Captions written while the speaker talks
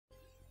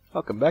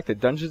Welcome back to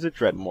Dungeons of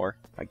Dredmor.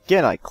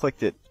 Again, I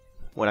clicked it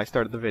when I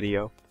started the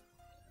video.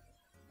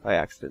 By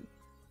accident.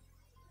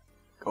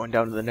 Going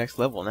down to the next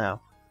level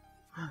now.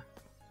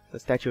 The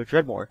Statue of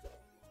Dredmor.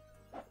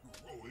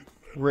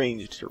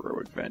 Ranged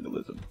heroic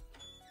vandalism.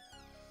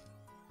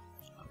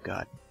 Oh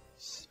god.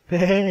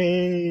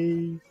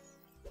 Space!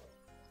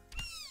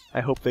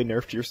 I hope they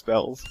nerfed your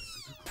spells.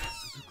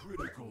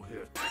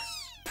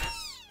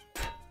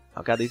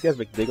 Oh god, these guys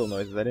make diggle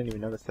noises. I didn't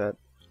even notice that.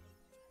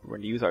 We're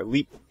going to use our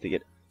leap to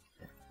get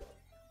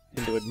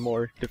into a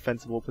more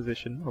defensible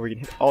position, where we can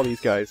hit all these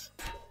guys,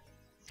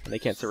 and they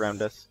can't surround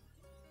us.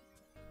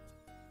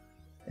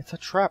 It's a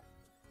trap.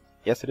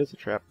 Yes, it is a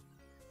trap.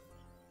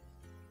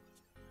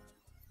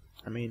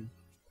 I mean...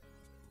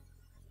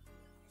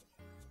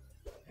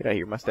 Get out of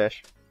here,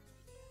 mustache.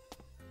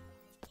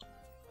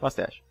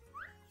 Mustache.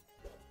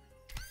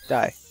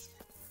 Die.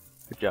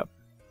 Good job.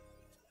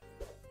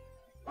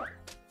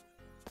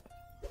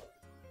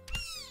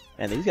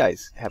 And these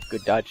guys have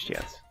good dodge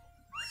chance.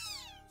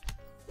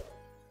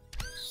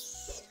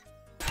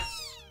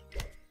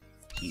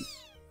 Jeez.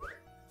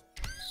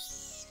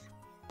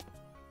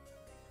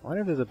 I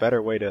wonder if there's a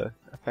better way to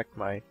affect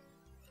my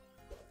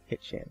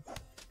hit chance.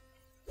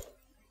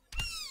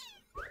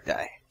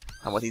 Die.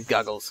 How about these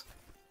goggles?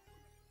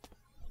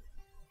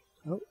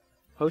 Oh,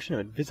 potion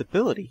of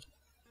invisibility.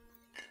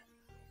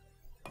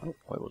 Oh,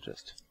 I will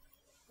just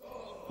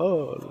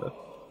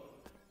fall.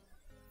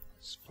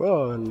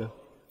 Fall.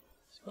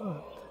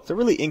 It's a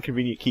really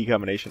inconvenient key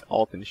combination,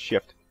 Alt and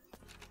Shift.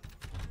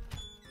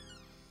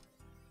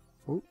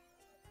 Ooh.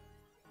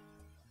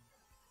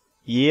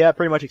 Yeah,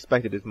 pretty much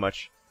expected as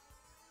much.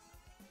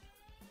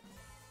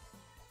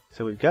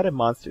 So we've got a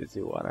monster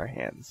zoo on our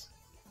hands.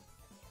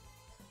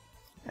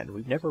 And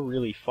we've never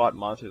really fought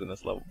monsters on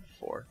this level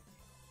before.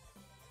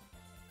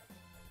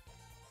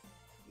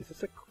 Is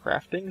this a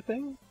crafting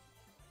thing?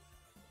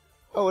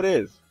 Oh, it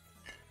is.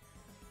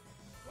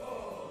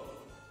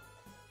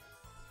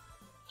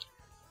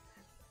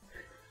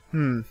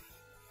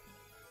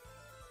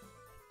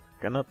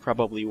 Gonna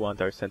probably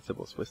want our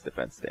sensible Swiss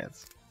defense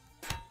stance.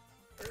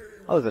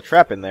 Oh, there's a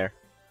trap in there.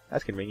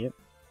 That's convenient.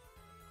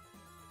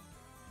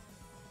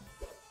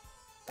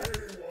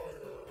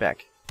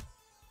 Back.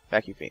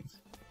 Back, you fiends.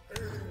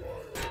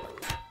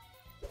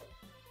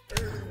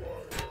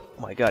 Oh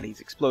my god,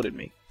 he's exploded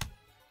me.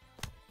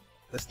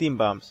 The steam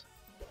bombs.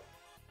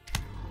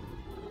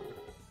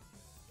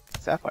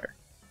 Sapphire.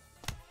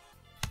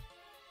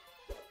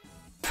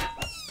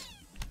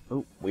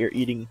 Oh, we're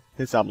eating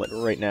this omelet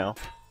right now.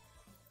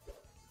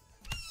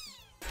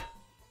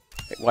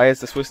 Wait, why has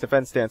the Swiss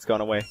defense stance gone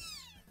away?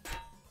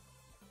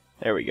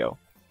 There we go.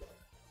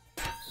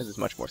 This is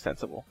much more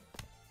sensible.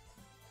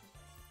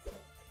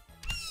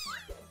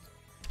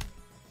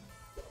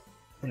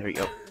 There we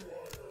go.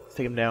 Let's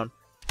take him down.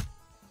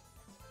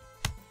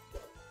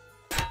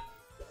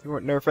 You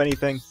won't nerf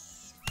anything.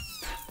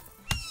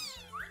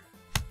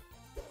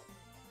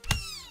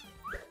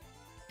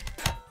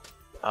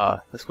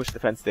 The Swiss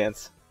defense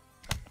stance.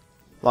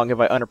 Long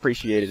have I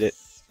unappreciated it,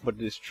 but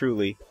it is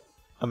truly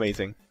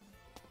amazing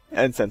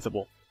and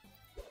sensible.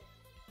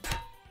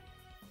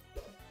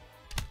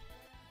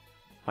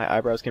 My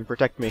eyebrows can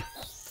protect me.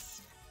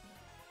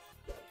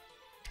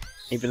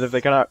 Even if they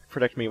cannot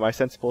protect me, my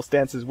sensible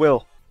stances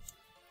will.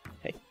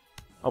 Hey,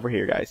 over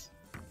here, guys.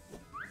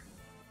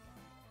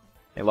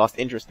 They lost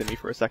interest in me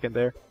for a second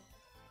there.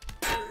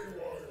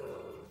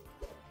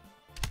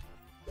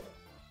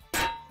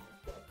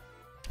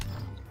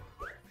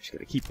 Just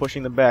gotta keep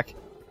pushing them back.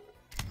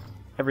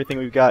 Everything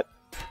we've got.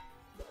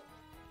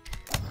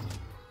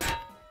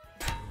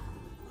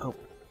 Oh,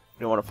 we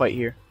don't want to fight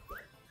here.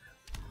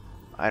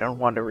 I don't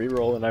want to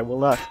reroll, and I will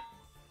not.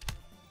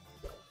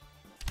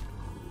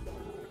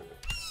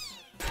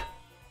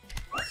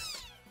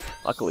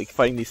 Luckily,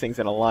 fighting these things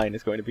in a line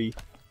is going to be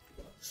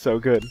so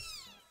good.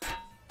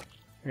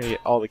 We're gonna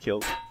get all the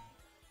kills.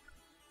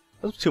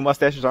 Those two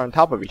mustaches are on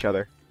top of each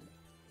other.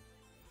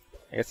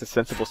 I guess a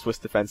sensible Swiss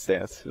defense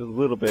stance. It was a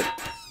little bit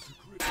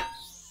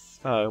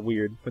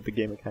weird with the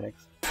game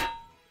mechanics.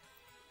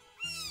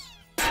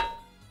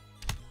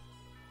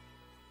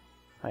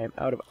 I am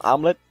out of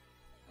omelet.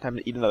 Time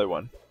to eat another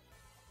one.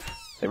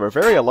 They were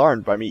very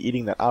alarmed by me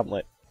eating that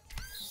omelet.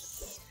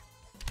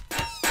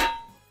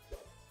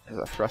 There's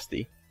a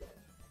thrusty.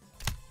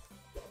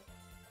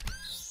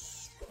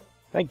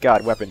 Thank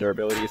God weapon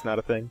durability is not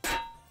a thing.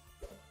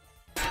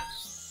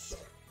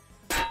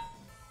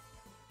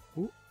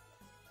 Ooh.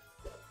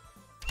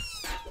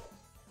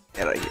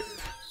 Get out of here.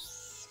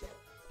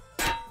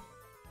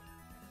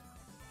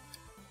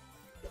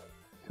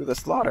 To the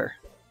slaughter.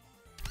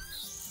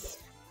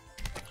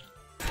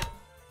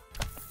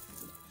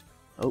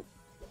 Oh.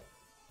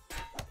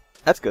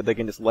 That's good, they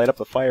can just light up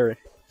the fire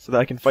so that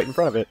I can fight in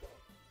front of it.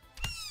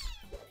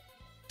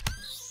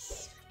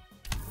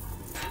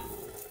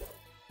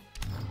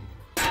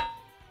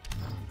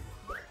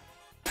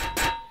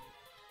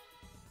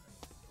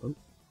 Oh.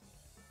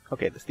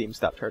 Okay, the steam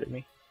stopped hurting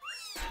me.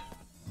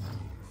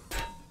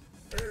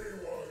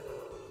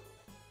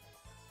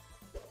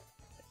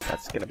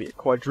 That's gonna be a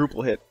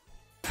quadruple hit.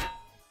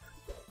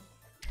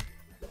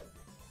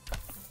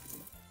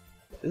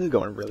 This is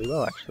going really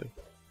well, actually.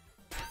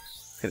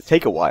 It's gonna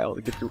take a while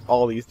to get through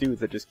all these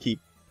dudes that just keep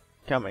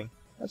coming.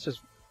 That's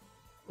just...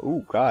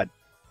 Ooh, God.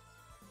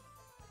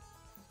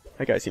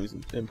 That guy seems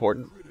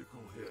important.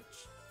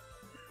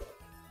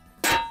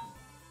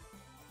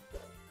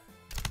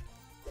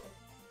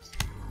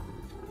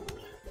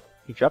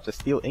 He drops a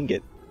steel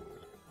ingot.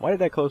 Why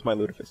did I close my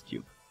Lutefisk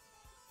cube?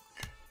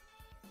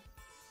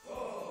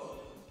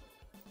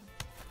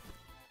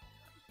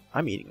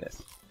 I'm eating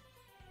this.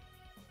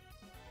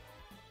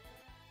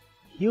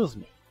 Heals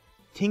me.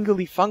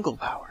 Tingly fungal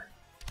power.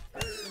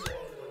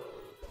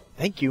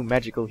 Thank you,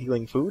 magical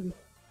healing food.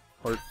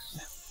 Or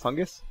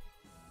fungus.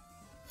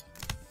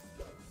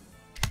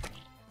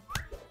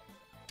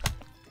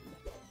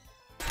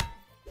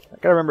 I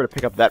gotta remember to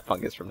pick up that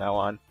fungus from now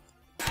on.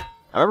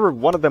 I remember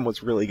one of them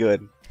was really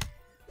good,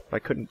 but I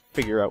couldn't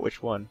figure out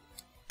which one.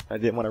 I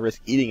didn't want to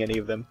risk eating any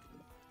of them,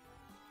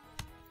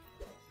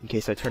 in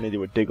case I turn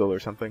into a Diggle or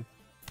something.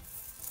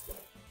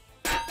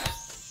 I'll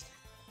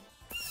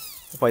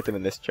fight them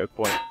in this choke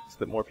point, so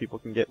that more people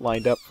can get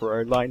lined up for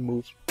our line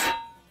move.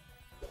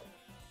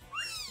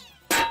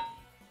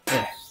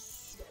 Yeah.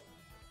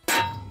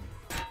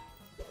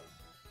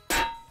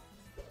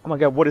 Oh my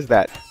god, what is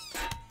that?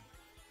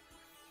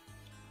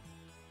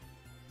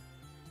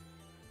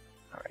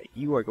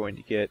 You are going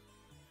to get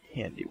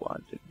handy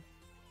wanded.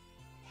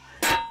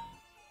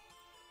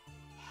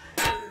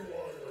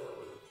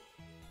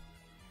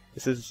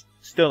 This is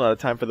still not a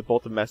time for the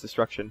bolt of mass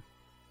destruction.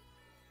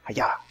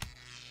 Hiya!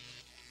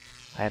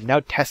 I am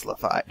now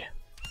Tesla-fied.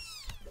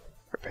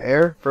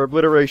 Prepare for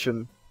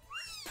obliteration.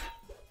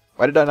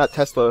 Why did I not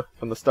Tesla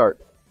from the start?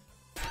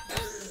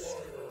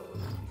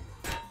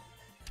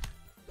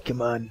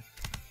 Come on.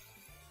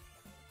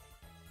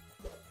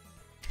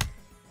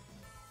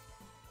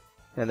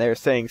 And they're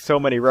saying so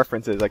many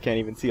references, I can't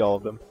even see all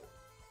of them.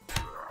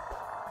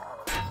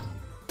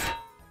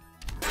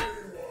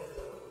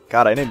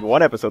 God, I named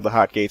one episode the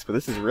Hot Gates, but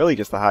this is really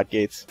just the Hot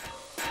Gates.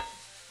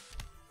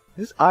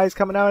 Is his eyes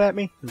coming out at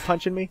me and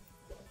punching me?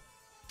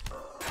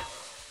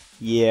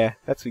 Yeah,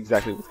 that's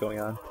exactly what's going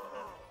on.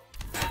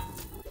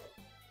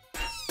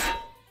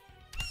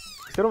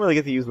 Still don't really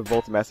get to use the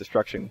Bolt of Mass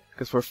Destruction,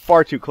 because we're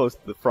far too close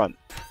to the front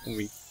when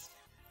we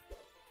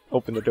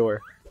open the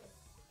door.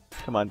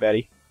 Come on,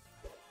 baddie.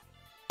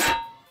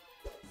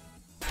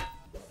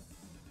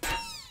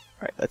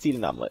 Alright, let's eat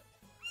an omelet.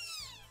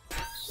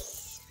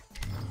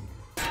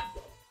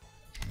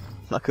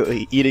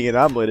 Luckily, eating an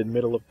omelet in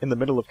the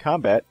middle of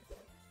combat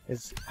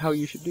is how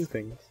you should do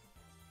things.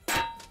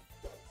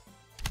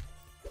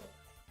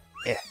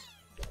 Yeah.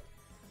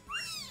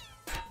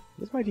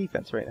 What's my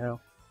defense right now?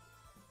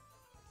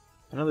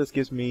 I know this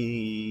gives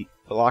me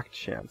block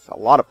chance, a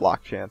lot of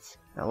block chance,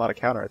 and a lot of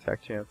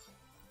counterattack chance.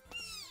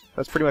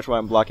 That's pretty much why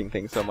I'm blocking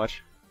things so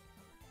much.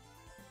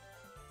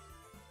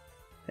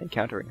 And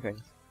countering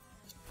things.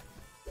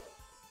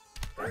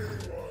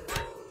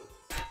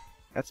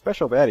 That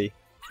special baddie.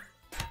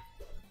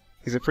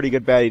 He's a pretty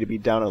good baddie to be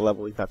down a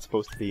level he's not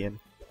supposed to be in.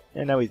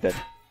 And now he's dead.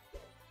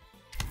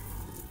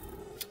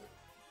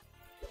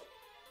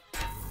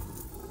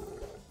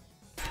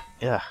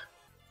 Yeah.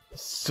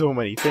 So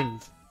many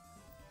things.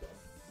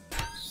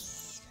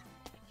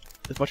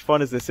 As much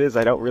fun as this is,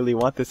 I don't really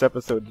want this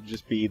episode to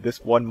just be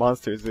this one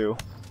monster zoo.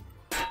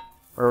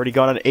 We're already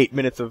gone on 8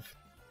 minutes of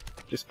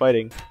just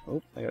fighting.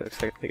 Oh, I gotta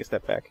take a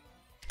step back.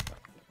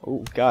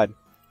 Oh, God.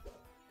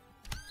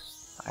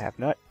 I have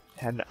not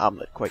had an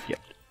omelet quite yet.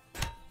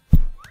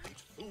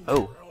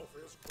 Oh.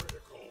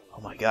 Oh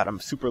my god, I'm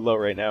super low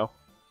right now.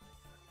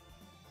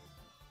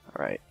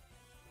 Alright.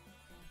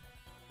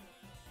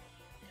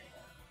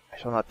 I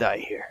shall not die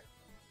here.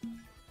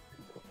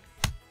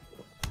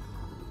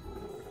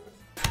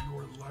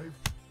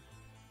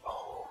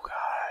 Oh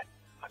god.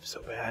 I'm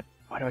so bad.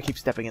 Why do I keep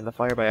stepping in the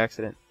fire by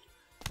accident?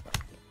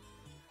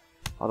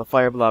 All the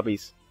fire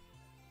blobbies.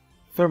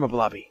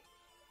 Thermoblobby.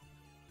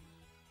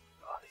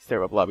 Oh, these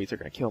thermoblobbies are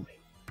gonna kill me.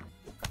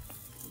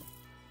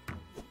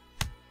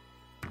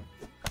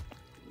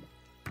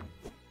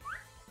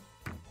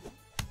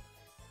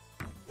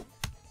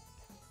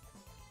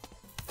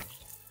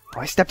 Oh,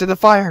 I stepped in the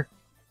fire!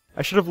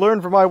 I should have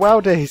learned from my WoW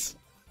days!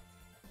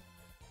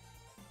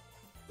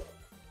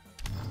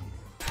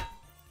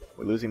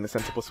 We're losing the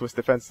sensible Swiss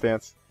defense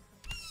stance.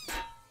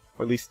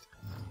 Or at least,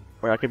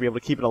 we're not going to be able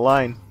to keep it in a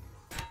line.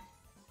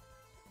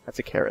 That's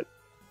a carrot.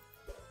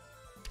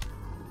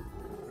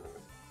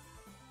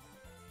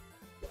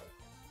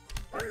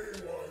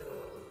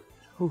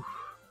 Whew.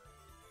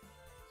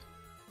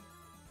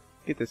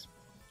 Get this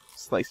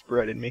sliced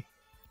bread in me.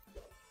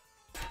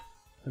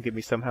 It'll give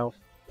me some health.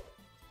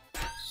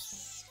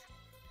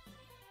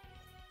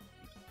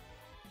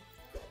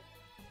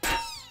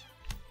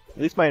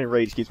 At least my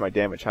enrage keeps my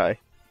damage high,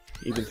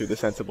 even through the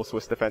sensible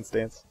Swiss defense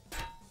stance.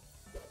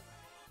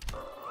 Oh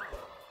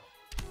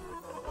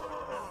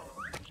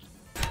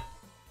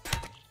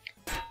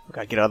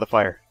god, get out of the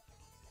fire.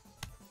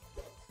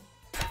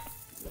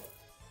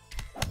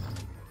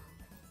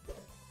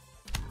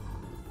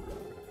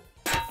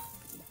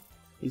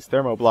 These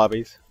thermo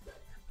blobbies.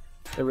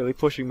 They're really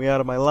pushing me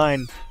out of my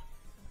line.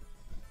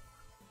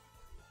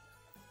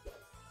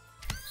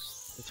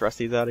 Let's thrust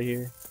these out of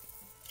here.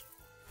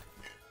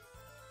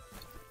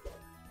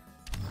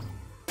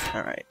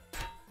 Alright.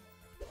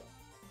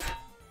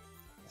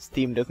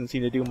 Steam doesn't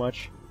seem to do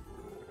much.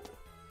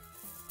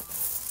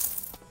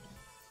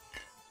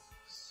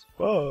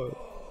 Whoa!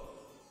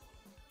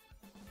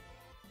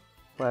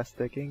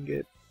 Plastic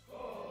ingot.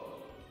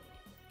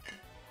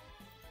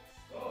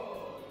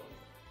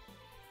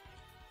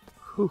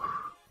 Whew.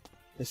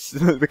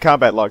 The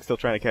combat log's still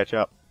trying to catch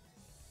up.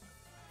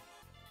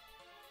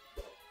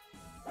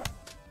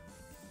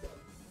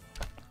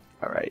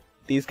 Alright,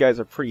 these guys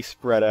are pretty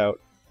spread out.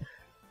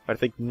 But I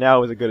think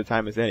now is as good a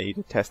time as any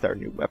to test our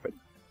new weapon.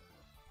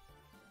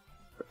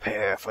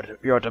 Prepare for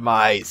your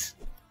demise!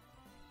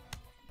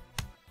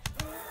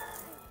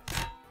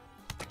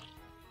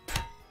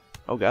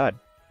 Oh god.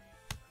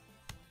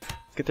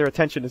 Let's get their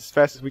attention as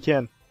fast as we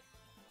can.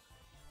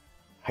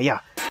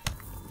 Hiya!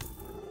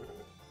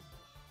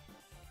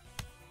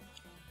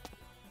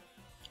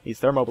 These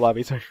thermo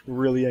blobbies are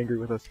really angry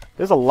with us.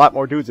 There's a lot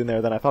more dudes in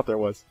there than I thought there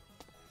was.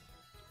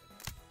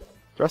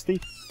 Thrusty?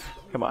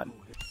 Come on.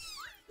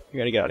 You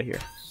gotta get out of here.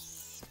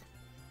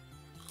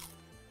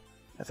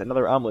 That's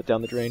another omelet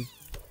down the drain.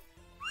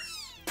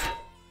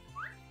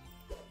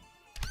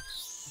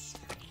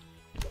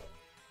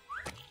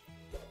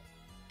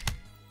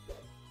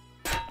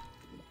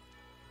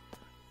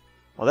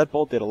 Well, that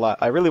bolt did a lot.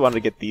 I really wanted to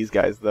get these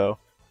guys, though.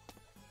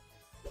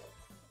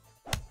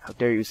 How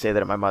dare you say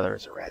that my mother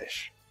is a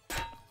radish?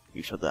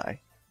 You shall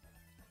die.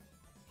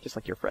 Just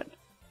like your friend.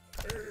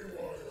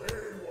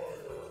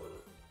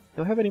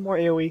 Do I have any more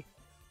AoE?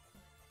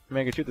 I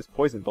mean, I can shoot this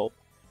poison bolt.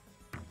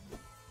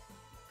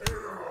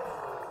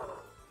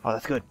 Oh,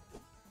 that's good.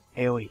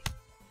 AoE.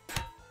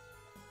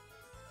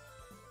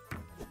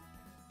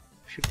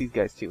 Shoot these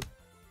guys, too.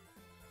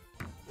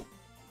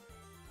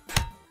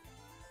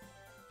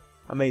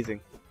 Amazing.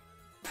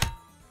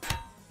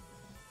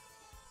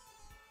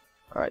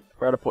 Alright,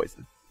 we're out of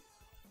poison.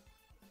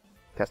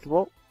 Test the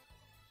bolt.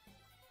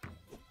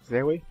 Is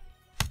there a way?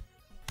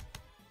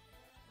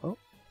 Oh.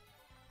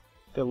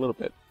 Did a little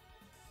bit.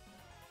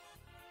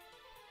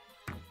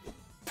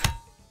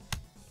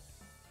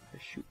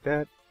 Shoot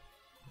that.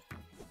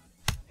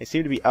 They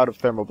seem to be out of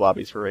thermal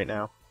blobbies for right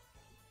now.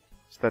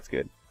 So that's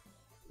good.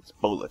 It's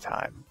Bola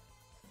time.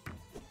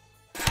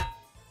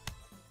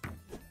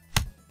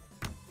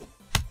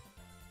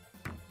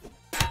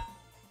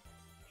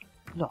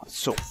 Not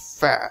so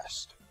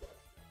fast.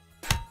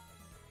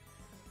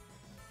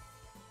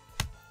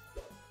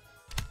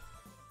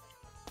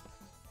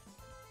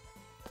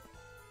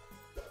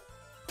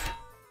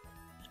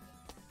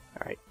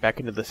 Alright, back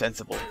into the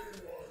sensible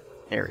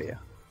area.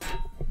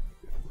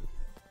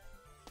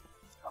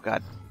 Oh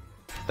god.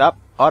 Stop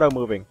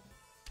auto-moving.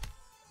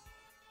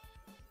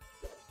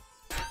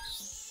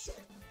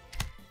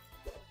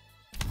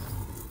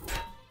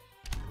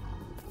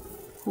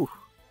 Whew.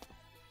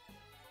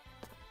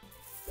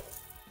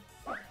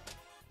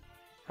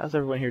 How's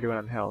everyone here doing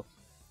on health?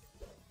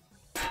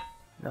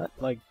 Not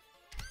like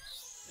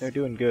they're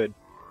doing good.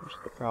 What's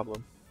the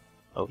problem?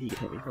 Oh, he can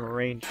hit me from a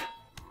range.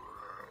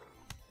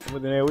 I'm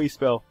with an AoE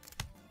spell.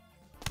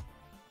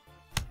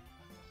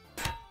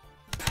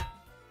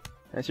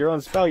 That's your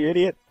own spell, you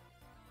idiot!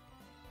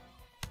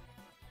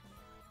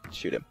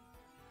 Shoot him.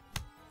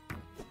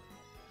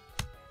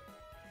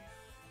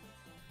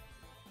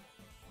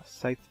 A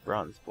scythe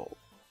bronze bolt.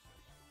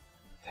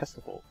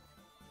 Testable.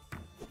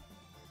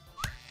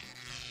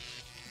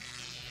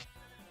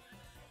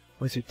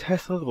 Wizard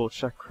Tesla, the bolt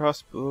shot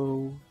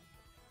crossbow.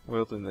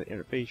 Wielding the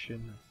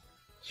innovation.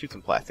 Shoot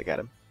some plastic at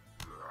him.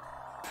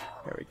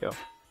 There we go.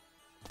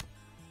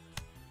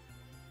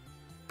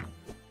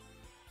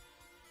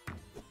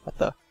 What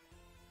the?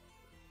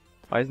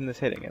 Why isn't this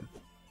hitting him?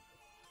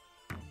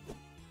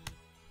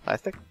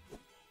 Plastic?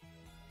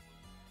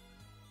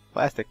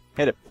 Plastic,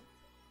 hit him.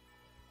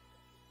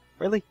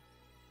 Really?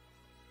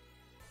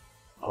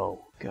 Oh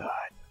god.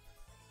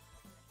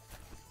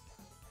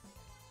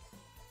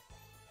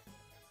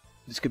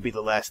 This could be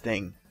the last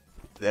thing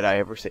that I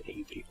ever say to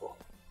you people.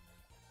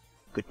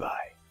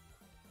 Goodbye.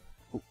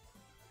 Ooh.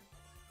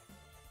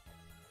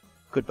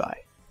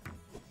 Goodbye.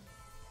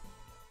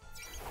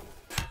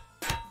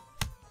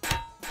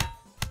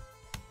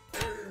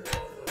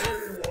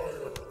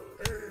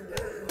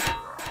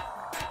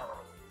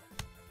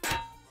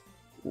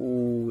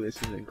 Ooh,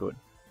 this isn't good.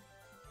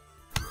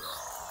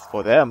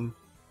 For them.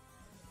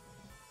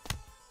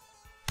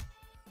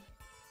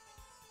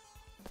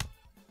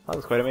 That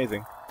was quite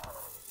amazing.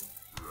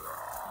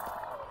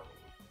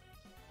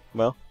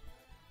 Well,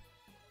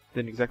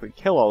 didn't exactly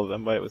kill all of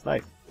them, but it was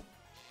nice.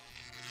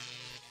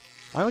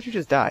 Why don't you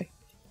just die?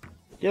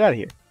 Get out of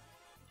here.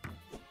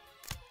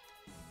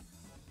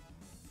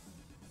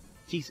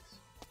 Jesus.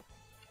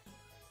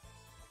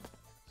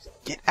 Just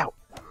get out.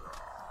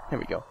 There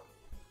we go.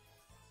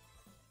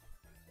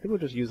 I think we'll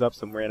just use up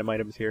some random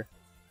items here.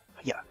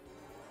 Yeah.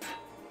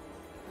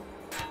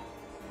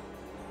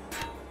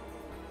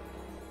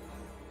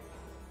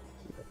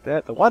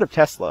 That the Wand of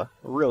Tesla,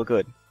 real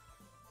good.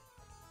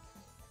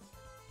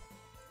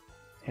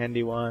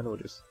 Handy one, we'll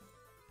just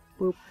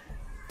boop.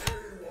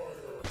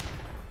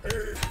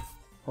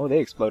 Oh, they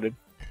exploded.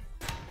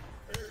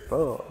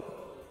 Oh.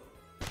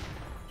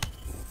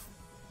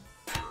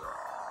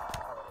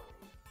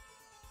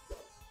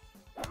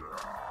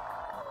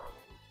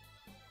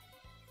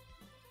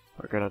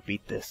 We're gonna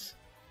beat this.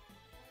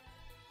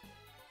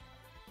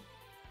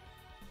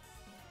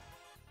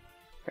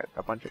 Got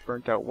a bunch of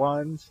burnt out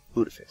ones.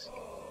 Lutefisk.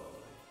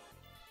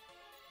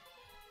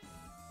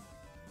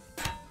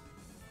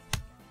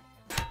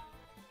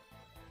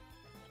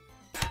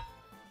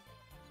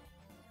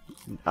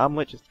 An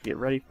omelet just to get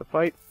ready for the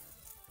fight.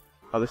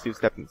 Oh, this dude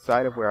stepped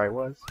inside of where I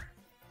was.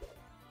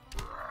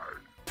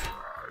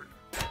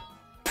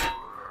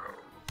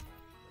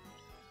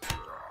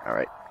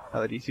 Alright,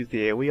 now that he's used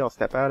the AoE, I'll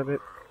step out of it.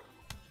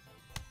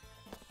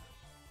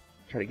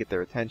 Try to get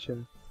their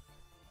attention.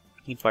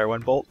 He'd fire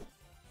one bolt.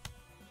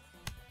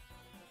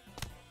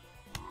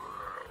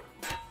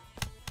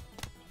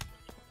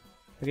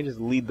 I can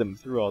just lead them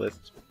through all this.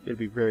 It'd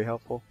be very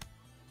helpful.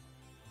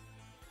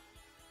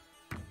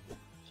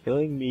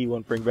 Killing me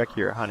won't bring back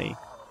your honey.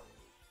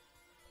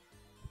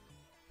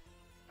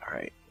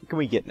 Alright, what can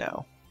we get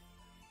now?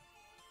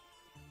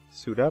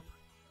 Suit up.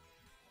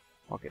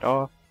 Walk it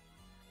off.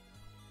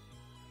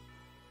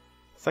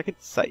 Second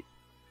sight.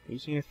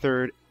 Using your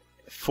third,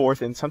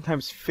 fourth, and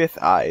sometimes fifth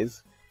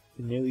eyes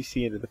to nearly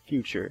see into the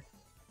future.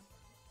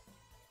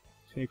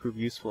 This may prove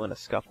useful in a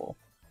scuffle.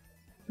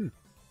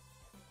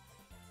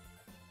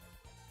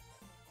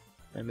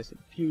 I miss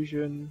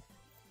infusion.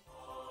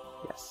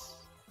 Yes.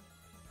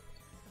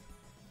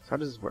 So how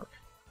does this work?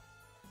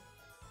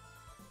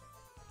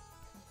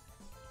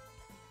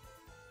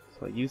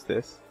 So I use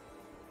this.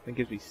 It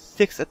gives me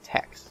 6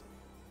 attacks.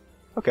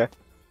 Okay.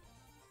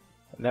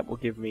 And that will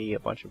give me a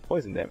bunch of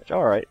poison damage.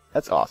 Alright,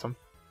 that's awesome.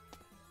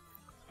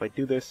 If I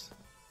do this...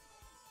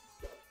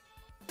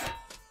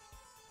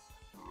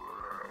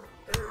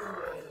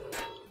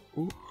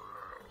 Ooh.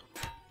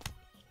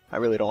 I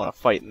really don't want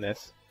to fight in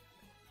this.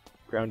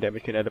 Ground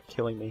damage can end up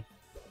killing me.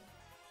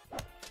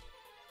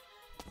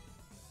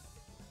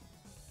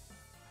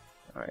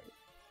 Alright.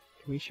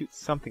 Can we shoot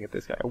something at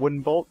this guy? A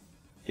wooden bolt?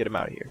 Get him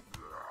out of here.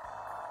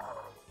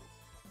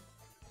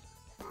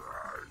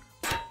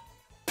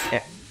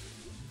 Eh.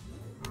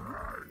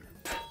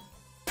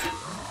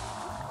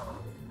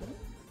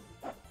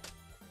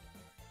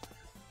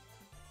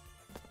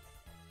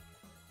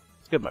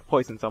 It's good, my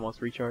poison's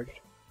almost recharged.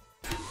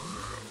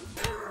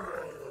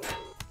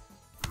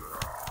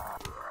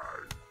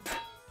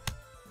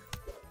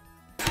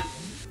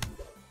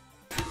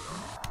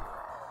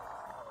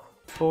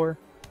 There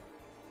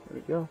we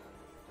go.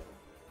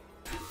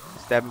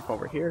 Stab him from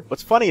over here.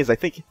 What's funny is I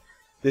think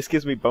this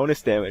gives me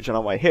bonus damage on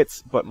all my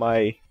hits, but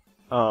my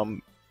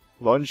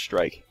lunge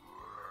strike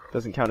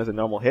doesn't count as a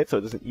normal hit, so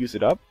it doesn't use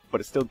it up,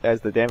 but it still has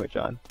the damage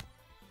on.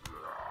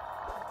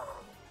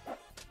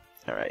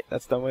 Alright,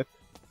 that's done with.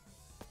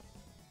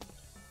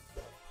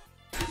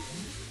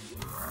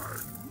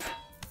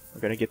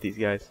 We're gonna get these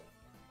guys.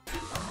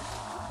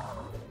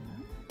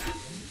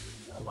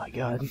 Oh my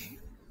god.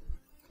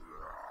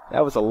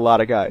 That was a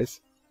lot of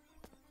guys.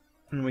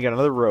 And we got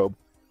another robe.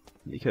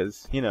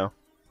 Because, you know,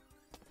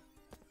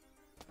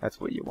 that's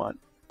what you want.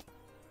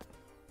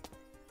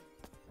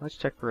 Let's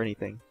check for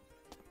anything.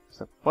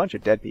 There's a bunch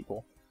of dead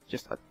people.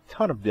 Just a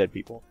ton of dead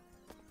people.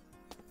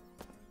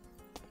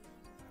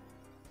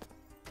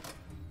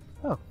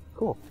 Oh,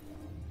 cool.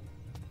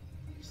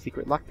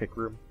 Secret lockpick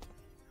room.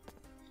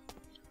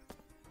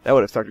 That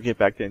would have started to get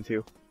back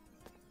into.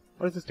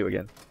 What does this do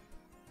again?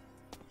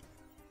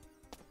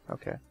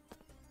 Okay.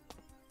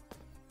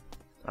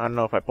 I don't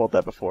know if I pulled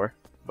that before,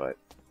 but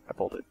I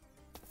pulled it.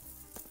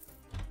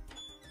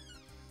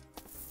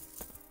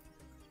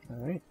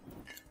 Alright.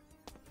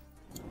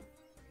 You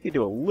can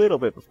do a little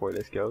bit before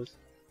this goes.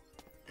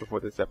 Before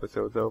this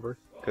episode's over.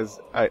 Because,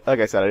 like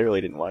I said, I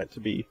really didn't want it to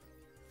be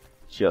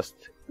just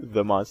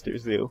the Monster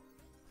Zoo.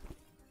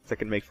 So I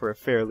can make for a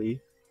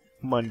fairly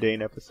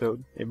mundane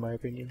episode, in my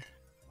opinion.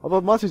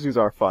 Although Monster Zoos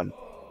are fun.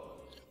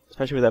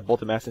 Especially with that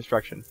Bolt of Mass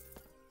Destruction.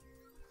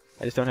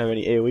 I just don't have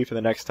any AoE for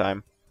the next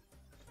time.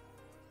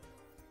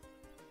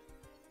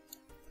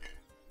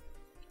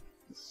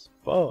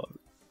 Fun.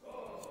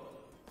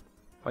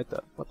 What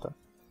the?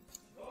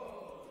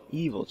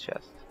 Evil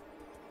chest.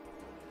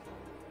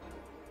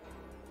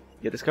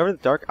 You discovered the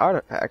dark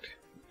artifact.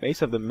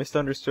 Mace of the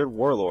misunderstood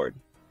warlord.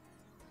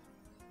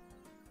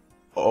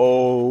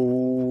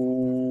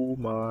 Oh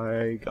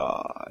my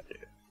god.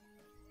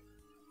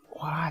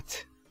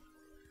 What?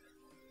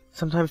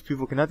 Sometimes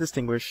people cannot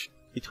distinguish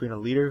between a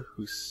leader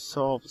who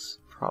solves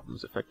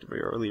problems effectively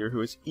or a leader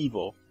who is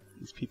evil.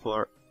 These people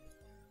are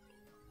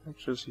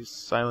actually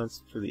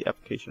silenced through the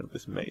application of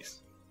this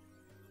mace.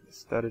 The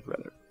studded,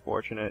 rather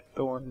fortunate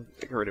thorn,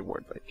 decorated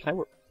ward blade.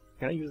 Can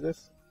I use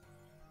this?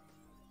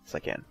 Yes, I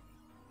can.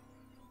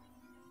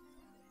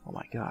 Oh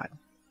my god.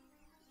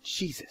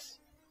 Jesus.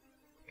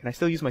 Can I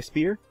still use my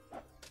spear?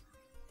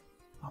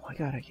 Oh my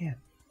god, I can.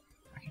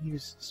 I I can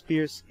use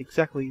spears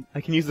exactly.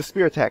 I can use the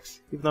spear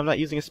attacks, even though I'm not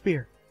using a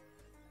spear.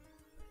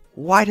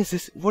 Why does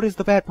this... What is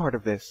the bad part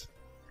of this?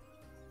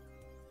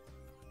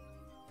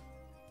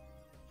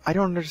 I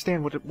don't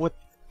understand. What...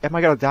 Am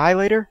I gonna die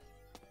later?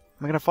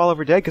 Am I gonna fall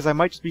over dead? Because I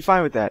might just be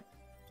fine with that.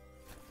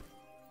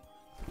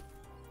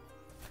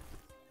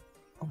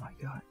 Oh my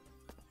god.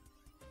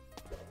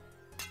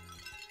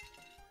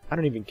 I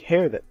don't even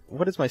care that...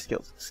 What is my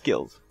skills?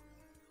 Skills.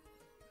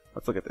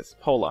 Let's look at this.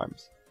 Pole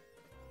arms.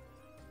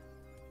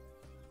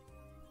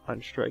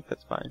 Unstrike,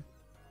 that's fine.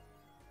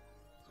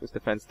 Swiss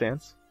defense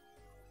stance.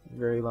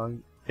 Very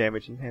long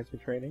damage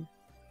enhancement training.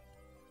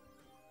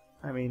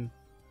 I mean...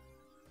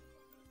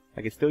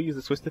 I can still use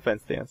the Swiss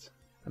defense stance.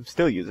 I'm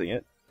still using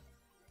it.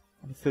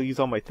 I can still use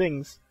all my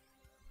things.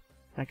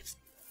 I can...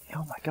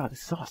 Oh my god,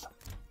 this is awesome.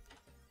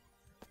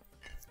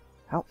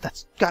 How?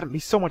 That's gotta be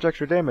so much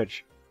extra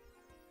damage.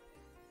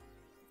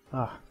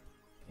 Ah.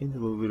 Into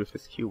the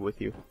Lutefisk cube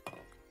with you.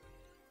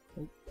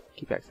 Oh,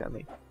 keep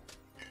accidentally.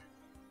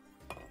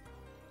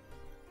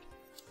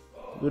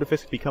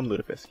 Lutefisk become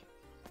Lutefisk.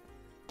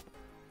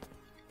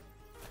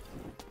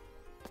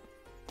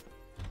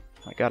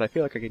 My god, I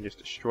feel like I can just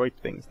destroy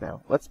things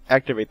now. Let's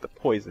activate the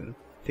poison.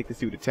 Take this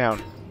dude to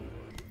town.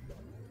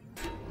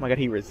 Oh my god,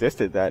 he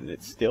resisted that and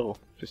it still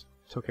just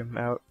took him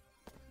out.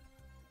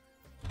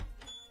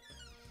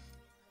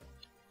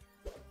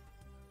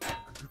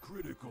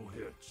 Critical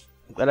hits.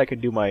 Then I can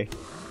do my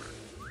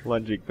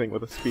lunging thing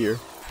with a spear.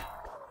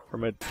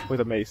 Or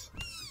with a mace.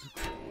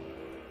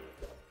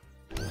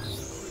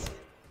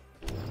 Oh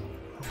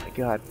my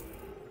god.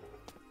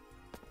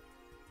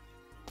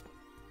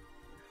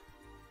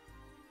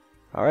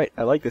 Alright,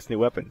 I like this new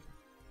weapon.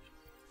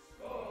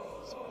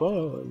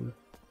 Spawn.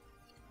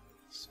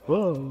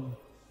 Spawn.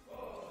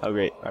 Oh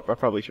great, I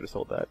probably should have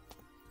sold that.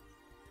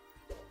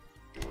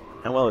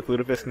 And well, it's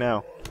Lutefisk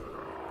now.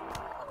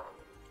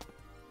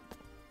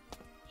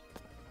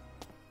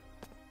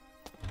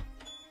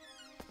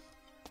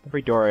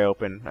 Every door I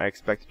open, I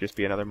expect to just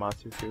be another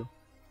monster too.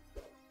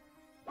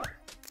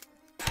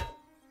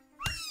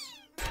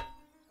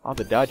 All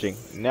the dodging.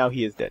 Now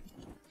he is dead.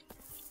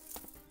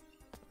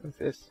 What's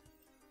this?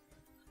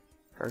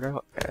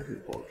 Cargo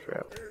acid bolt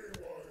trap.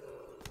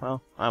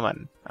 Well,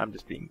 I'm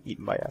just being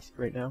eaten by acid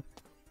right now.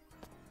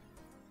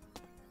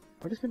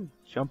 We're just gonna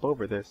jump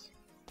over this.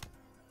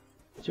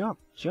 Jump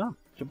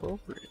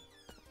over it.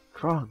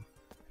 Krong,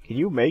 can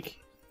you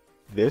make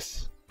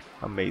this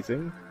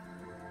amazing?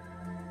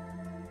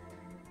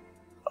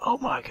 Oh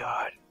my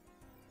god!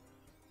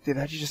 Did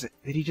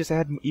he just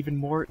add even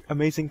more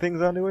amazing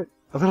things onto it?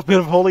 A little bit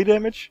of holy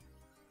damage?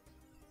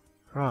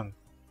 Krong,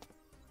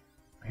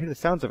 I hear the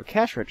sounds of a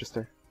cash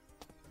register.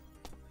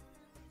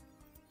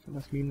 That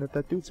must mean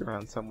that dude's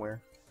around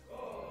somewhere.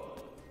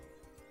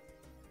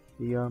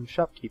 The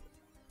shopkeep.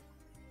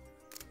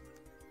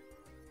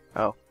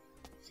 Oh,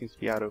 seems to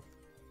be out of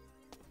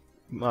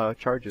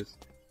charges.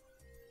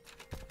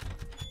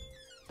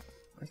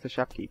 Where's the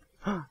shopkeep?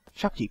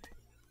 Shopkeep.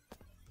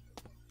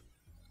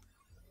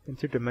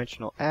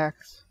 Interdimensional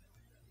axe.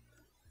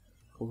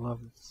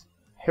 Gloves.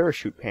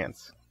 Parachute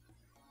pants.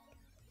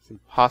 It's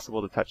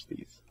impossible to touch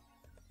these.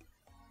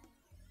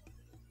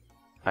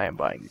 I am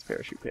buying these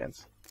parachute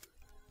pants.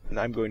 And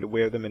I'm going to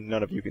wear them and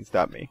none of you can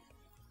stop me.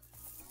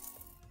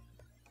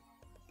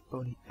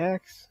 Bony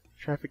axe.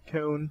 Traffic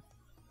cone.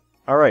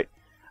 Alright.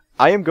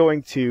 I am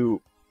going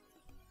to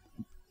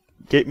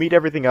meet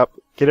everything up,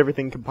 get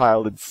everything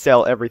compiled, and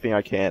sell everything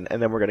I can,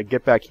 and then we're going to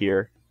get back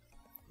here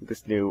with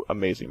this new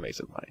amazing mace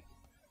of mine.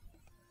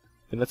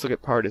 And let's look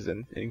at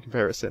Partisan in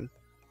comparison.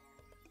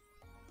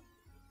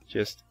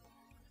 Just...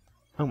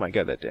 oh my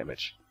god, that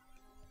damage.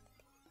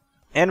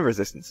 And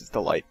resistance is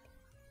delight.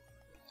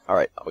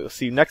 Alright, we'll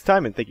see you next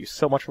time, and thank you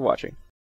so much for watching.